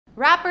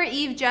Rapper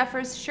Eve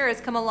Jeffers sure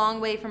has come a long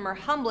way from her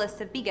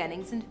humblest of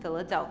beginnings in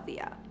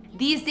Philadelphia.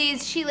 These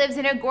days, she lives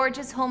in a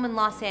gorgeous home in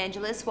Los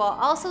Angeles while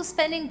also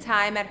spending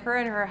time at her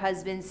and her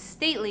husband's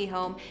stately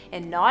home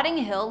in Notting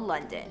Hill,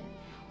 London.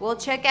 We'll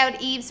check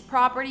out Eve's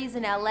properties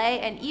in LA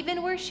and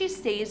even where she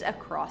stays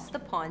across the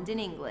pond in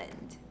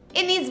England.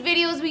 In these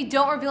videos, we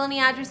don't reveal any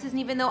addresses, and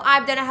even though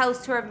I've done a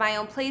house tour of my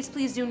own place,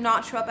 please do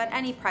not show up at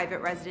any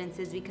private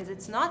residences because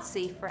it's not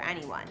safe for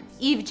anyone.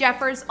 Eve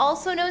Jeffers,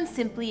 also known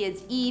simply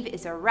as Eve,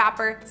 is a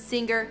rapper,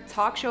 singer,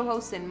 talk show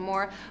host, and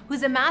more,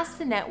 who's amassed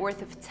a net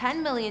worth of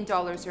 $10 million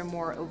or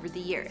more over the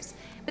years.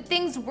 But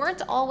things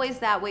weren't always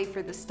that way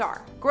for the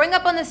star. Growing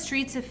up on the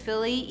streets of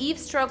Philly, Eve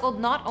struggled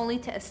not only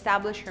to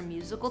establish her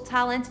musical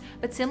talent,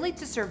 but simply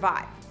to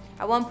survive.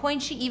 At one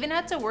point, she even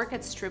had to work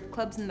at strip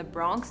clubs in the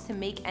Bronx to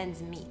make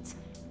ends meet.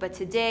 But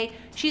today,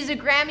 she's a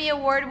Grammy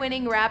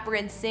Award-winning rapper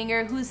and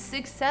singer who's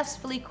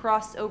successfully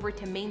crossed over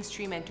to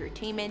mainstream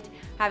entertainment,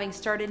 having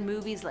started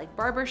movies like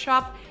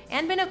Barbershop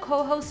and been a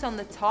co-host on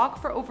The Talk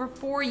for over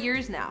 4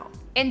 years now.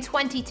 In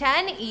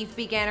 2010, Eve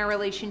began a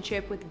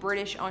relationship with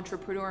British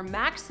entrepreneur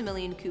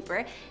Maximilian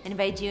Cooper, and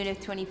by June of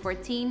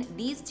 2014,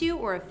 these two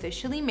were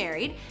officially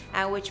married,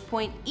 at which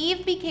point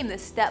Eve became the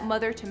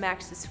stepmother to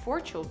Max's 4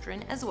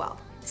 children as well.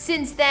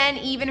 Since then,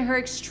 Eve and her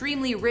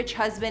extremely rich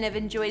husband have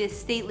enjoyed a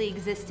stately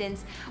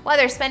existence,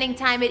 whether spending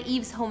time at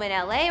Eve's home in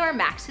LA or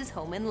Max's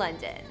home in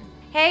London.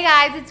 Hey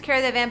guys, it's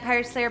Kara the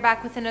Vampire Slayer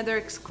back with another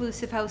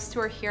exclusive house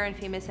tour here on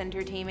Famous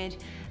Entertainment.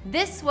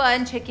 This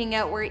one checking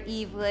out where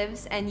Eve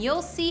lives, and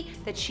you'll see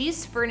that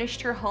she's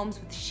furnished her homes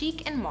with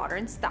chic and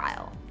modern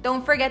style.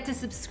 Don't forget to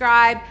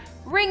subscribe,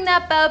 ring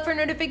that bell for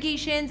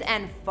notifications,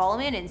 and follow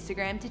me on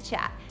Instagram to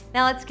chat.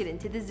 Now let's get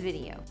into this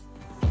video.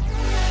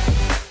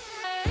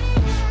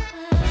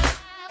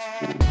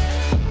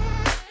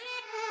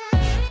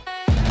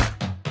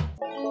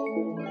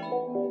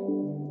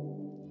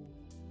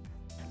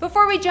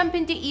 Before we jump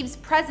into Eve's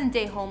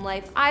present-day home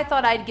life, I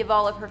thought I'd give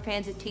all of her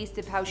fans a taste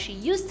of how she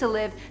used to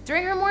live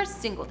during her more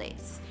single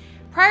days.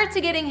 Prior to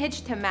getting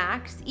hitched to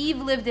Max,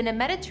 Eve lived in a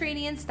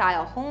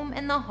Mediterranean-style home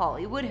in the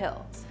Hollywood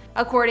Hills.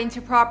 According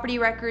to property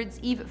records,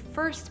 Eve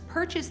first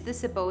purchased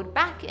this abode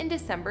back in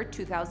December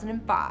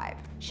 2005.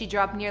 She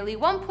dropped nearly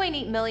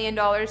 $1.8 million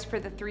for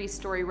the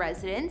 3-story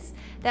residence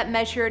that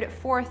measured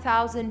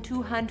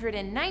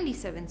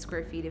 4,297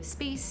 square feet of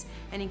space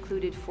and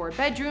included 4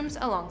 bedrooms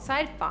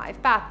alongside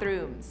 5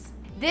 bathrooms.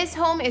 This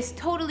home is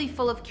totally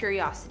full of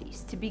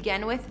curiosities. To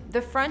begin with,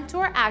 the front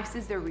door acts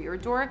as the rear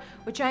door,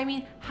 which I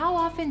mean, how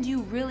often do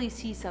you really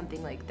see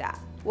something like that?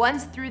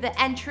 Once through the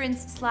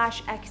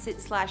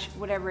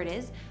entrance/exit/whatever it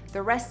is,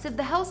 the rest of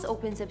the house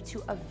opens up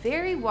to a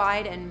very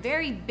wide and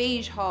very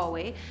beige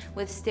hallway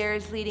with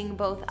stairs leading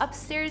both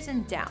upstairs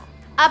and down.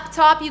 Up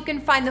top, you can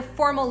find the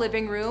formal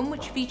living room,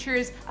 which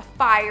features a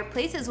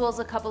fireplace as well as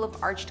a couple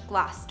of arched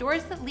glass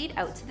doors that lead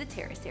out to the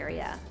terrace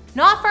area.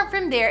 Not far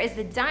from there is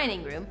the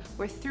dining room,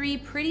 where 3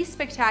 pretty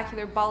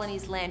spectacular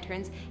Balinese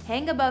lanterns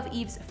hang above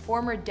Eve's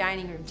former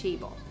dining room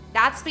table.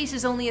 That space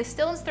is only a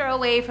stone's throw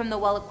away from the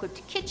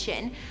well-equipped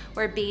kitchen,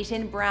 where beige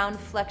and brown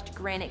flecked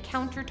granite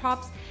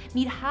countertops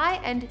meet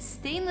high-end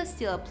stainless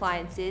steel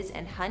appliances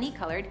and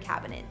honey-colored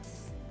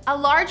cabinets. A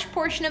large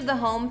portion of the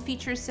home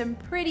features some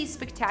pretty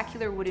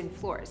spectacular wooden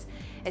floors,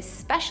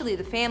 especially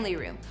the family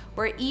room,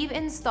 where Eve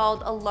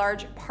installed a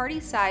large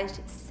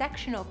party-sized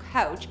sectional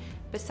couch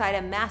beside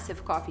a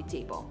massive coffee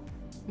table.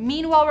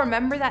 Meanwhile,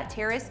 remember that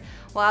terrace?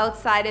 Well,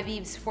 outside of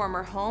Eve's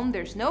former home,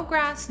 there's no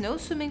grass, no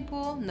swimming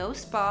pool, no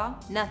spa,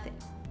 nothing.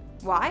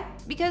 Why?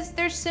 Because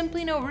there's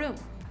simply no room.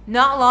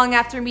 Not long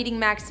after meeting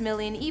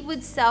Maximilian, Eve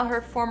would sell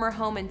her former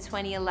home in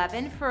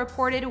 2011 for a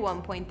reported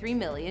 $1.3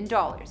 million.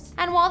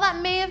 And while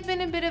that may have been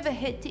a bit of a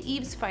hit to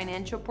Eve's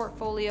financial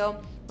portfolio,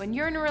 when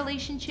you're in a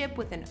relationship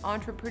with an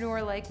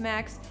entrepreneur like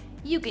Max,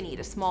 you can eat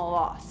a small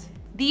loss.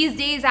 These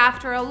days,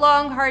 after a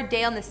long, hard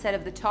day on the set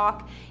of The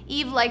Talk,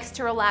 Eve likes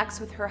to relax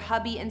with her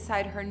hubby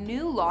inside her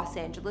new Los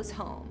Angeles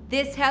home.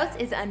 This house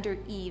is under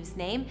Eve's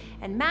name,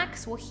 and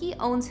Max, well, he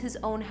owns his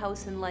own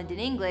house in London,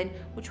 England,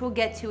 which we'll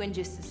get to in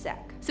just a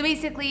sec. So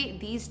basically,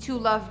 these two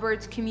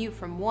lovebirds commute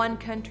from one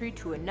country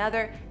to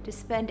another to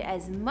spend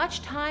as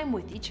much time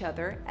with each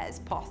other as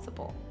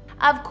possible.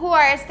 Of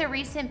course, the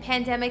recent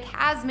pandemic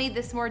has made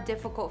this more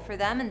difficult for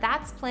them, and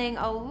that's playing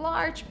a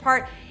large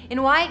part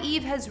in why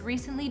Eve has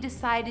recently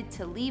decided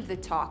to leave The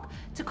Talk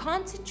to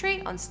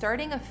concentrate on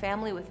starting a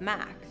family with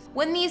Max.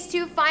 When these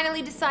two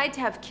finally decide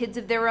to have kids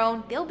of their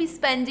own, they'll be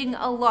spending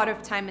a lot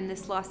of time in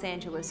this Los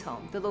Angeles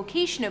home, the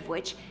location of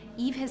which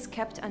Eve has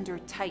kept under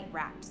tight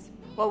wraps.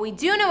 What we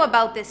do know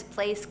about this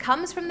place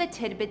comes from the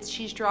tidbits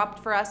she's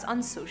dropped for us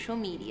on social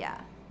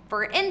media.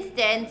 For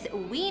instance,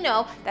 we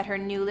know that her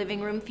new living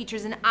room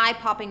features an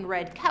eye-popping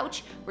red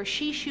couch where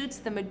she shoots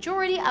the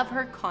majority of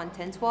her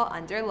content while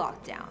under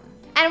lockdown.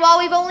 And while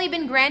we've only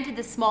been granted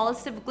the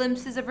smallest of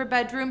glimpses of her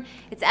bedroom,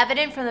 it's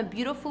evident from the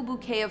beautiful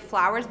bouquet of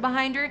flowers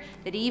behind her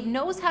that Eve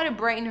knows how to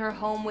brighten her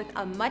home with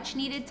a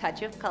much-needed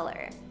touch of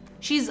color.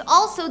 She's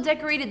also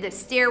decorated the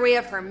stairway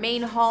of her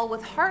main hall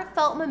with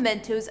heartfelt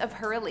mementos of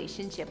her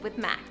relationship with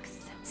Max.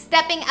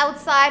 Stepping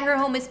outside, her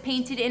home is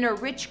painted in a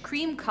rich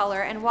cream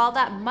color, and while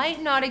that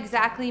might not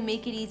exactly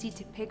make it easy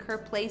to pick her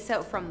place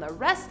out from the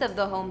rest of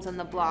the homes on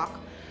the block,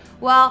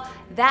 well,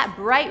 that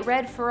bright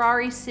red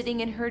Ferrari sitting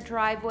in her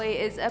driveway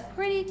is a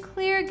pretty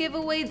clear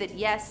giveaway that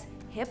yes,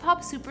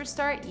 hip-hop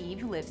superstar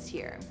Eve lives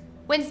here.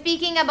 When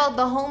speaking about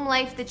the home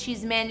life that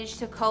she's managed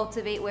to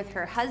cultivate with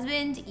her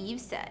husband, Eve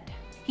said,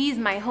 "He's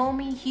my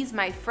homie, he's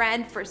my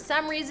friend. For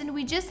some reason,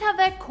 we just have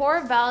that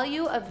core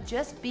value of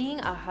just being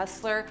a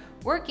hustler,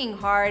 working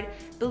hard,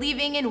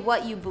 believing in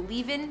what you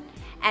believe in,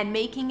 and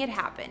making it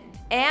happen.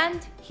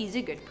 And he's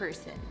a good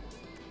person."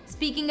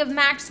 Speaking of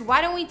Max,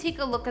 why don't we take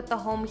a look at the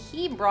home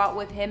he brought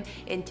with him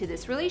into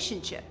this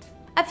relationship?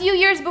 A few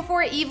years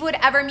before Eve would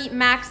ever meet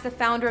Max, the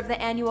founder of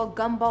the annual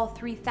Gumball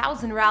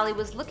 3000 rally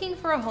was looking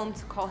for a home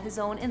to call his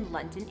own in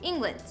London,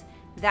 England.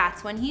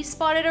 That's when he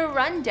spotted a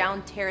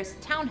rundown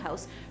terraced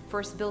townhouse,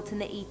 first built in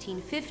the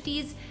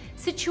 1850s,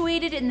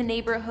 situated in the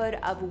neighborhood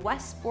of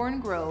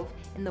Westbourne Grove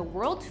in the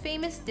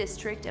world-famous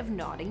district of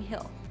Notting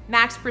Hill.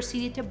 Max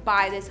proceeded to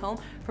buy this home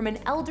from an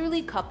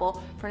elderly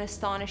couple for an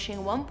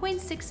astonishing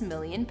 £1.6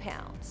 million.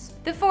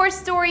 The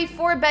 4-story,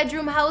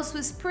 4-bedroom house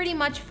was pretty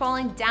much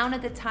falling down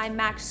at the time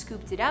Max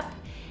scooped it up,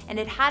 and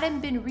it hadn't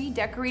been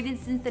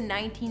redecorated since the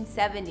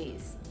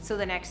 1970s. So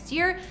the next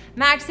year,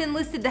 Max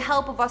enlisted the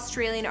help of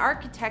Australian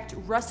architect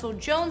Russell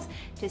Jones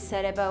to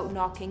set about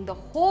knocking the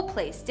whole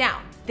place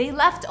down. They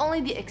left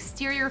only the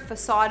exterior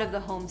facade of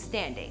the home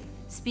standing.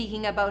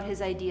 Speaking about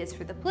his ideas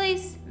for the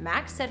place,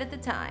 Max said at the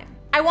time,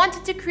 "I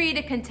wanted to create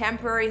a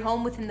contemporary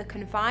home within the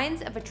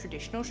confines of a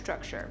traditional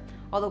structure.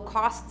 Although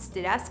costs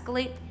did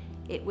escalate,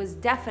 it was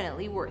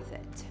definitely worth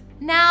it."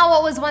 Now,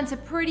 what was once a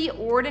pretty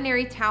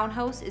ordinary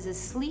townhouse is a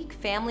sleek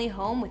family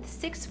home with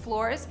 6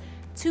 floors,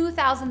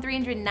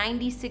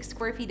 2,396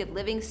 square feet of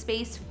living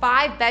space,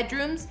 5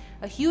 bedrooms,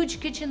 a huge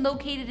kitchen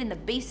located in the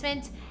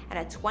basement, and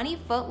a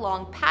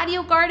 20-foot-long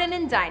patio garden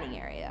and dining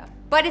area.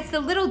 But it's the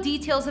little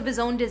details of his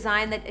own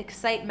design that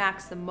excite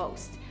Max the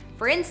most.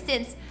 For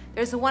instance,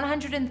 there's a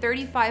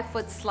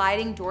 135-foot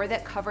sliding door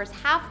that covers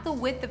half the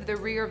width of the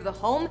rear of the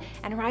home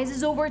and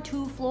rises over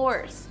 2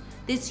 floors.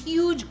 This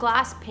huge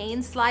glass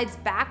pane slides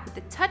back with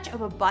the touch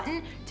of a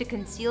button to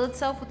conceal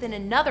itself within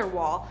another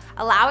wall,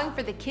 allowing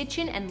for the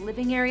kitchen and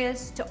living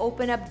areas to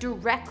open up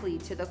directly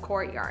to the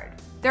courtyard.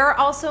 There are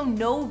also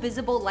no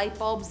visible light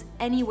bulbs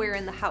anywhere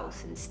in the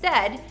house.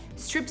 Instead,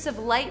 strips of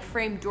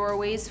light-framed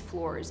doorways,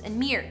 floors, and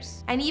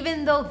mirrors. And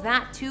even though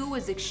that too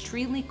was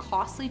extremely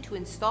costly to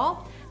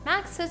install,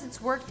 Max says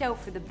it's worked out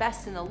for the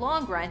best in the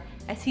long run,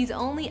 as he's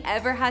only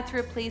ever had to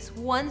replace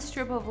 1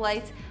 strip of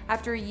lights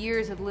after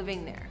years of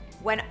living there.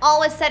 When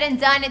all is said and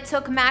done, it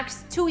took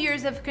Max 2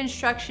 years of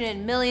construction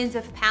and millions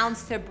of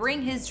pounds to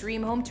bring his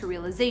dream home to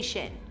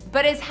realization.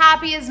 But as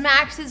happy as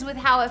Max is with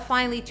how it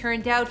finally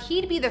turned out,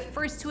 he'd be the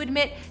first to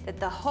admit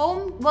that the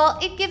home, well,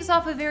 it gives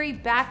off a very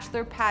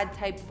bachelor pad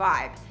type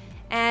vibe.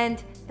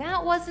 And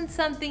that wasn't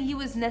something he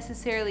was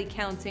necessarily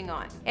counting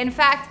on. In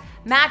fact,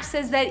 Max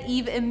says that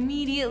Eve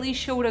immediately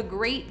showed a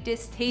great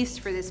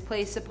distaste for this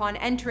place upon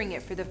entering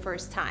it for the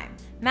first time.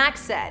 Max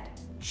said,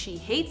 "She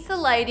hates the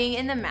lighting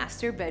in the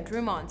master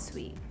bedroom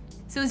ensuite."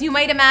 So as you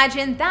might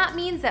imagine, that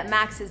means that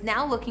Max is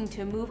now looking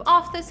to move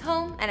off this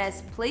home and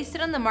has placed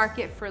it on the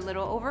market for a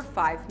little over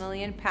 £5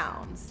 million.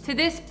 To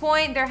this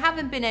point, there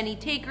haven't been any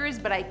takers,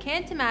 but I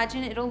can't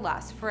imagine it'll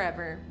last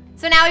forever.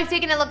 So now we've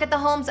taken a look at the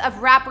homes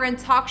of rapper and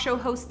talk show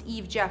host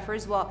Eve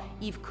Jeffers, well,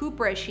 Eve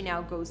Cooper as she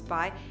now goes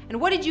by.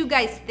 And what did you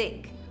guys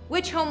think?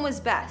 Which home was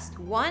best,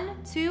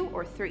 1, 2,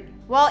 or 3?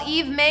 While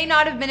Eve may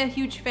not have been a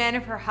huge fan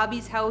of her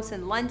hubby's house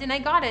in London, I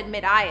gotta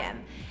admit I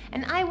am.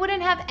 And I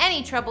wouldn't have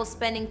any trouble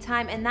spending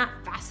time in that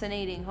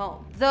fascinating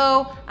home.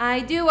 Though,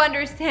 I do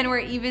understand where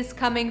Eve is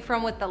coming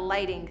from with the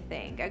lighting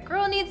thing. A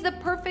girl needs the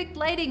perfect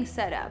lighting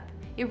setup.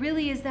 It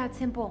really is that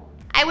simple.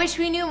 I wish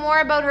we knew more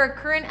about her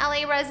current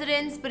LA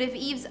residence, but if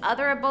Eve's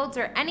other abodes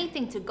are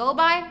anything to go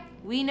by,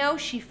 we know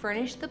she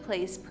furnished the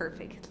place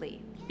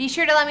perfectly. Be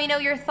sure to let me know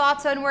your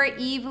thoughts on where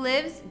Eve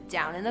lives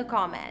down in the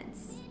comments.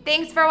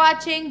 Thanks for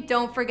watching.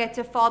 Don't forget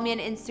to follow me on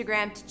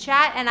Instagram to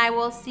chat, and I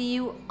will see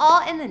you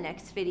all in the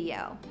next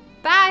video.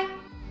 Bye!